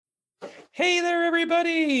Hey there,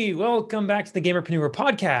 everybody. Welcome back to the Gamerpreneur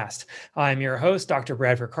podcast. I'm your host, Dr.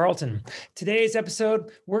 Bradford Carlton. Today's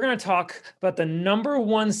episode, we're going to talk about the number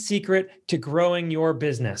one secret to growing your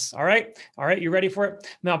business. All right. You ready for it?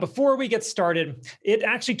 Now, before we get started, it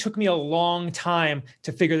actually took me a long time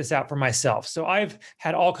to figure this out for myself. So I've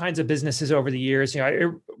had all kinds of businesses over the years.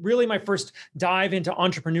 Really my first dive into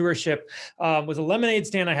entrepreneurship was a lemonade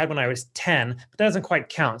stand I had when I was 10, but that doesn't quite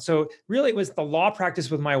count. So really it was the law practice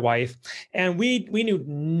with my wife. And we knew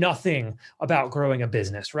nothing about growing a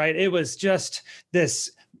business, right? It was just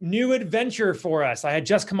this new adventure for us. I had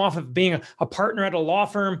just come off of being a partner at a law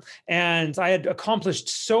firm, and I had accomplished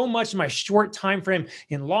so much in my short time frame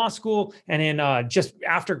in law school and in just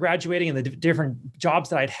after graduating and the different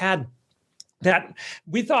jobs that I'd had, that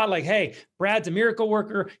we thought like, hey, Brad's a miracle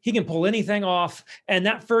worker. He can pull anything off. And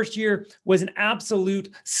that first year was an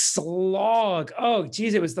absolute slog. Oh,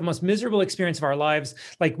 geez, it was the most miserable experience of our lives.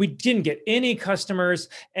 Like we didn't get any customers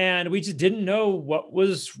and we just didn't know what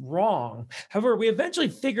was wrong. However, we eventually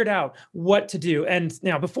figured out what to do. And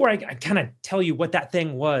now before I kind of tell you what that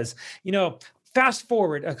thing was, fast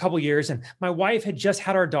forward a couple years, and my wife had just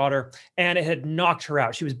had our daughter, and it had knocked her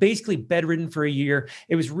out. She was basically bedridden for a year.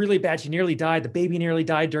 It was really bad. She nearly died. The baby nearly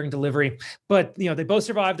died during delivery, but they both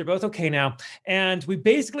survived. They're both okay now. And we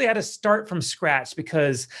basically had to start from scratch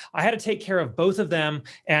because I had to take care of both of them,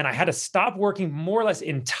 and I had to stop working more or less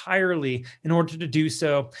entirely in order to do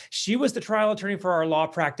so. She was the trial attorney for our law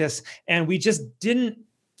practice, and we just didn't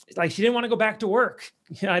she didn't want to go back to work.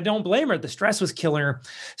 I don't blame her. The stress was killing her.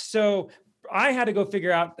 So I had to go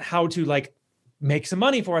figure out how to make some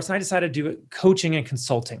money for us. And I decided to do coaching and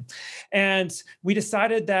consulting. And we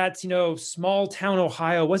decided that, small town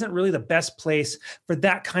Ohio wasn't really the best place for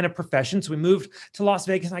that kind of profession. So we moved to Las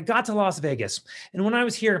Vegas, and I got to Las Vegas. And when I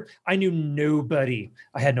was here, I knew nobody.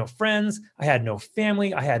 I had no friends. I had no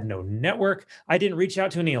family. I had no network. I didn't reach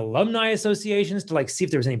out to any alumni associations to see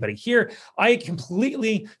if there was anybody here. I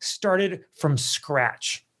completely started from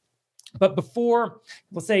scratch. But before,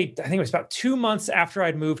 let's say, I think it was about 2 months after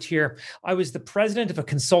I'd moved here, I was the president of a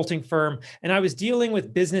consulting firm, and I was dealing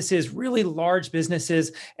with businesses, really large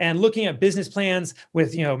businesses, and looking at business plans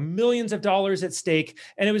with, millions of dollars at stake.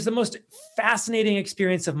 And it was the most fascinating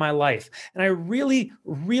experience of my life. And I really,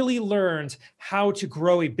 really learned how to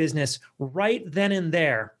grow a business right then and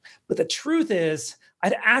there. But the truth is,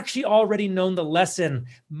 I'd actually already known the lesson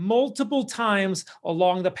multiple times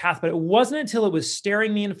along the path, but it wasn't until it was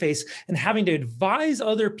staring me in the face and having to advise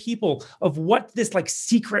other people of what this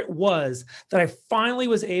secret was that I finally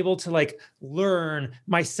was able to learn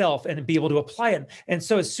myself and be able to apply it. And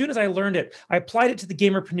so as soon as I learned it, I applied it to the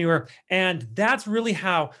Gamerpreneur, and that's really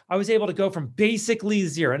how I was able to go from basically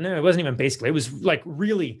zero. No, it wasn't even basically, it was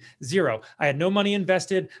really zero. I had no money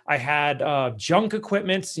invested. I had junk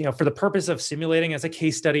equipment, for the purpose of simulating as a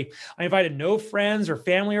case study. I invited no friends or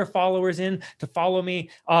family or followers in to follow me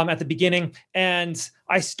at the beginning. And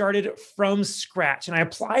I started from scratch, and I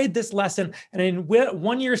applied this lesson. And in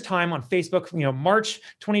 1 year's time on Facebook, March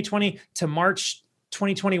 2020 to March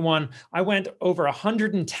 2021, I went over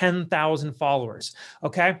 110,000 followers.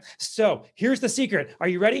 Okay. So here's the secret. Are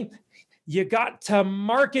you ready? You got to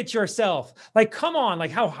market yourself. Come on.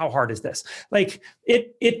 How hard is this?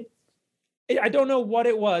 I don't know what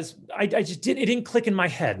it was. I just it didn't click in my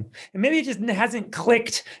head. And maybe it just hasn't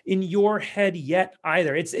clicked in your head yet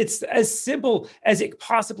either. It's as simple as it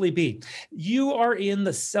possibly be. You are in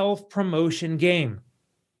the self-promotion game.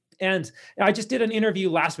 And I just did an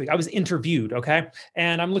interview last week. I was interviewed, okay?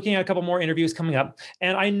 And I'm looking at a couple more interviews coming up.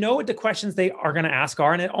 And I know what the questions they are going to ask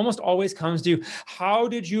are. And it almost always comes to, how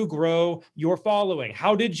did you grow your following?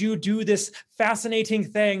 How did you do this fascinating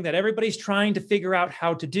thing that everybody's trying to figure out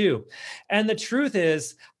how to do? And the truth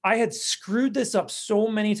is, I had screwed this up so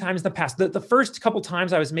many times in the past. The first couple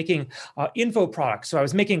times I was making info products. So I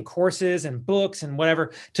was making courses and books and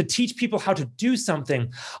whatever to teach people how to do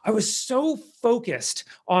something. I was so focused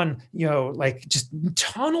on, just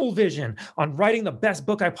tunnel vision on writing the best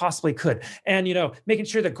book I possibly could. And, making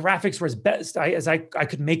sure the graphics were as best as I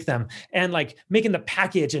could make them. And making the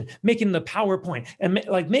package and making the PowerPoint and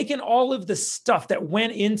making all of the stuff that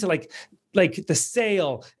went into the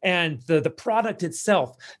sale and the product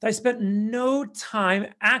itself, that I spent no time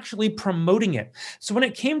actually promoting it. So when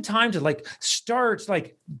it came time to start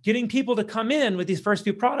getting people to come in with these first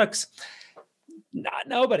few products,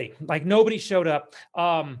 nobody showed up.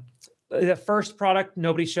 the first product,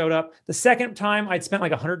 nobody showed up. The second time I'd spent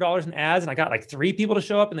like $100 in ads and I got like 3 people to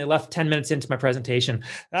show up and they left 10 minutes into my presentation.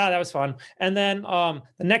 That was fun. And then the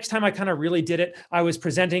next time I kind of really did it, I was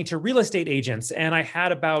presenting to real estate agents and I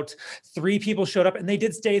had about 3 people showed up and they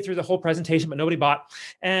did stay through the whole presentation, but nobody bought.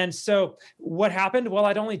 And so what happened? Well,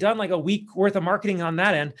 I'd only done like a week worth of marketing on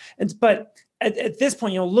that end. But at this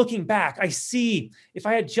point, looking back, I see if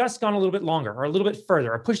I had just gone a little bit longer or a little bit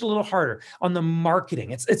further or pushed a little harder on the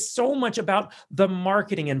marketing, it's so much about the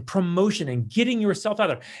marketing and promotion and getting yourself out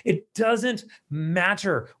there. It doesn't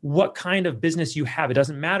matter what kind of business you have. It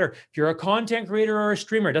doesn't matter if you're a content creator or a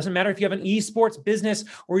streamer. It doesn't matter if you have an esports business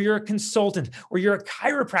or you're a consultant or you're a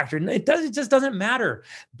chiropractor. It just doesn't matter.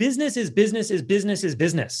 Business is business is business is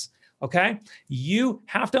business. Okay? You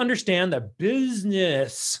have to understand that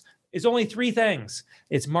business is only 3 things.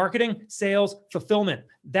 It's marketing, sales, fulfillment.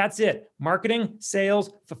 That's it. Marketing,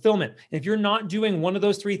 sales, fulfillment. If you're not doing one of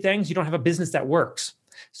those 3 things, you don't have a business that works.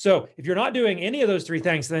 So if you're not doing any of those 3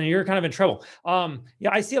 things, then you're kind of in trouble.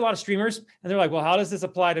 I see a lot of streamers and they're like, well, how does this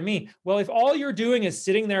apply to me? Well, if all you're doing is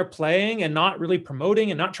sitting there playing and not really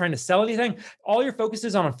promoting and not trying to sell anything, all your focus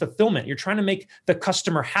is on fulfillment. You're trying to make the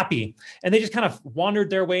customer happy and they just kind of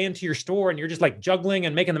wandered their way into your store and you're just like juggling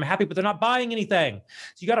and making them happy, but they're not buying anything.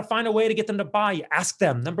 So you got to find a way to get them to buy. You ask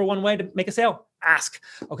them. Number 1 way to make a sale. Ask.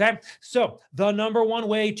 Okay. So the number 1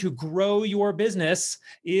 way to grow your business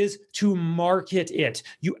is to market it.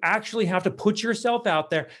 You actually have to put yourself out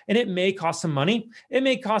there and it may cost some money. It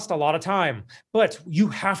may cost a lot of time, but you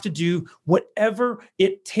have to do whatever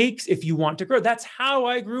it takes if you want to grow. That's how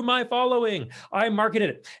I grew my following. I marketed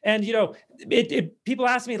it. And, people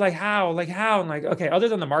ask me how, I'm like, okay, other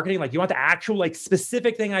than the marketing, you want the actual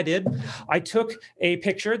specific thing I did? I took a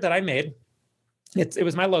picture that I made. It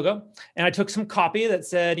was my logo. And I took some copy that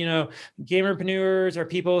said, gamerpreneurs are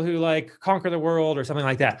people who conquer the world or something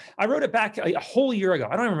like that. I wrote it back a whole year ago.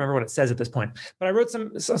 I don't even remember what it says at this point, but I wrote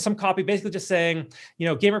some copy basically just saying,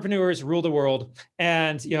 gamerpreneurs rule the world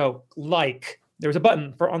and, there was a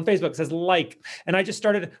button on Facebook that says like, and I just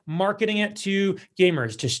started marketing it to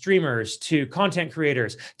gamers, to streamers, to content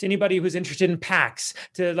creators, to anybody who's interested in packs,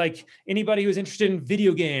 to anybody who's interested in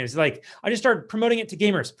video games. I just started promoting it to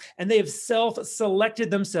gamers and they have self-selected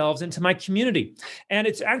themselves into my community. And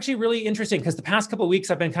it's actually really interesting because the past couple of weeks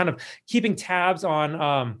I've been kind of keeping tabs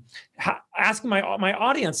on asking my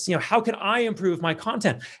audience, how can I improve my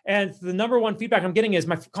content? And the number 1 feedback I'm getting is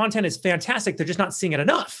my content is fantastic. They're just not seeing it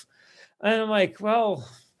enough. And I'm like, well,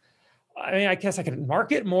 I guess I can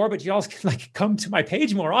market more, but you also can come to my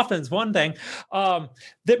page more often is one thing. The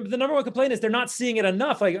number 1 complaint is they're not seeing it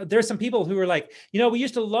enough. There's some people who are like, we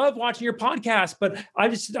used to love watching your podcast, but I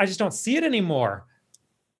just don't see it anymore.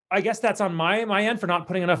 I guess that's on my end for not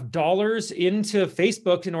putting enough dollars into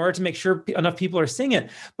Facebook in order to make sure enough people are seeing it.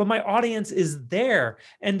 But my audience is there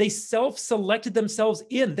and they self-selected themselves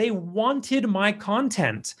in. They wanted my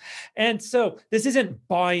content. And so this isn't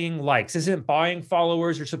buying likes. This isn't buying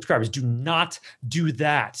followers or subscribers. Do not do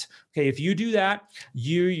that. Okay, if you do that,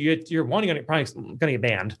 you're one, probably going to get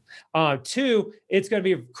banned. 2, it's going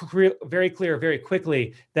to be very clear very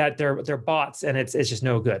quickly that they're bots and it's just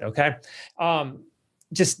no good. Okay.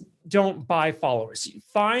 Just don't buy followers.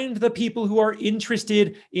 Find the people who are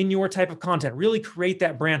interested in your type of content. Really create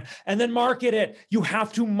that brand and then market it. You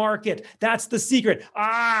have to market. That's the secret.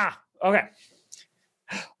 Okay.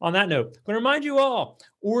 On that note, I'm going to remind you all,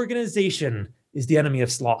 organization is the enemy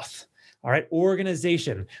of sloth. All right.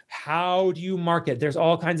 Organization. How do you market? There's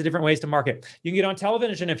all kinds of different ways to market. You can get on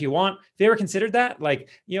television if you want. Have you ever considered that? A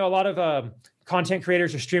lot of content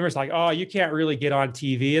creators or streamers you can't really get on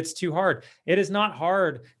TV. It's too hard. It is not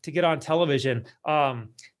hard to get on television.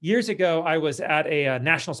 Years ago, I was at a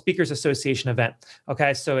National Speakers Association event.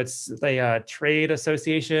 Okay. So it's a trade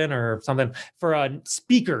association or something for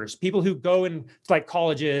speakers, people who go in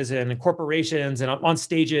colleges and corporations and on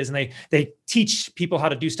stages and they teach people how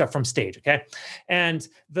to do stuff from stage. Okay. And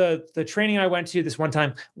the training I went to this one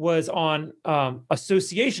time was on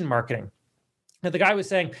association marketing. Now, the guy was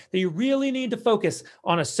saying that you really need to focus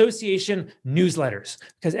on association newsletters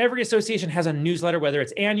because every association has a newsletter, whether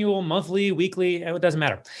it's annual, monthly, weekly, it doesn't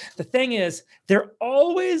matter. The thing is, they're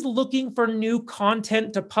always looking for new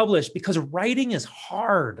content to publish because writing is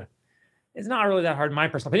hard. It's not really that hard in my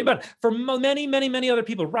personal opinion, but for many, many, many other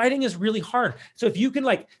people, writing is really hard. So if you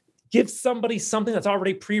can give somebody something that's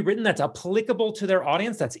already pre-written, that's applicable to their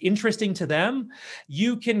audience, that's interesting to them,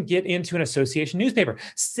 you can get into an association newspaper.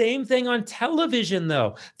 Same thing on television,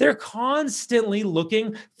 though. They're constantly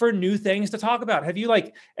looking for new things to talk about. Have you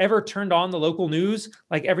ever turned on the local news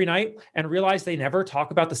every night and realized they never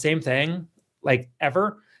talk about the same thing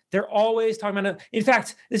ever? They're always talking about it. In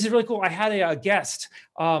fact, this is really cool. I had a guest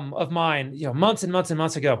of mine, months and months and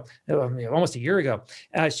months ago, almost a year ago.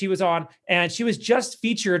 She was on, and she was just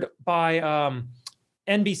featured by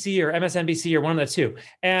NBC or MSNBC or one of the two.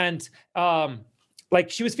 And like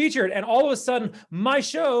she was featured, and all of a sudden my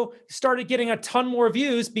show started getting a ton more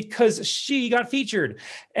views because she got featured.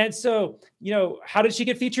 And so, how did she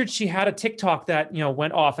get featured? She had a TikTok that,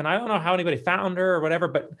 went off, and I don't know how anybody found her or whatever,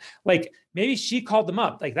 but like maybe she called them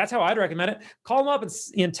up. Like that's how I'd recommend it. Call them up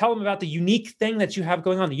and tell them about the unique thing that you have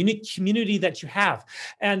going on, the unique community that you have.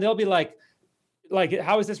 And they'll be like,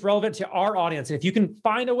 how is this relevant to our audience? And if you can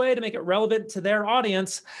find a way to make it relevant to their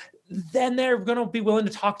audience, then they're going to be willing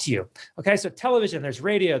to talk to you. Okay. So television, there's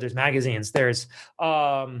radio, there's magazines, there's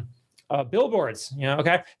billboards,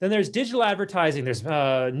 okay. Then there's digital advertising, there's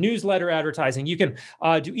newsletter advertising. You can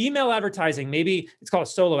do email advertising. Maybe it's called a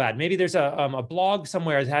solo ad. Maybe there's a blog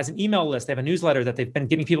somewhere that has an email list. They have a newsletter that they've been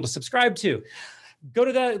getting people to subscribe to. Go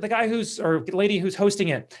to the guy or lady who's hosting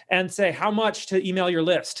it and say how much to email your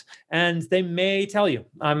list. And they may tell you.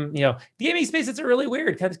 The gaming space, it's really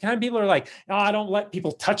weird because kind of people are like, oh, I don't let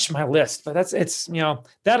people touch my list. But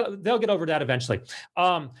that they'll get over that eventually.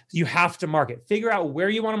 You have to market. Figure out where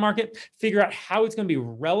you want to market. Figure out how it's going to be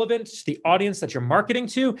relevant to the audience that you're marketing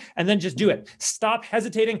to, and then just do it. Stop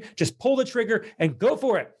hesitating. Just pull the trigger and go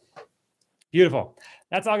for it. Beautiful.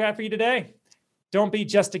 That's all I got for you today. Don't be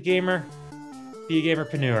just a gamer. Be a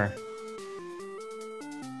gamerpreneur.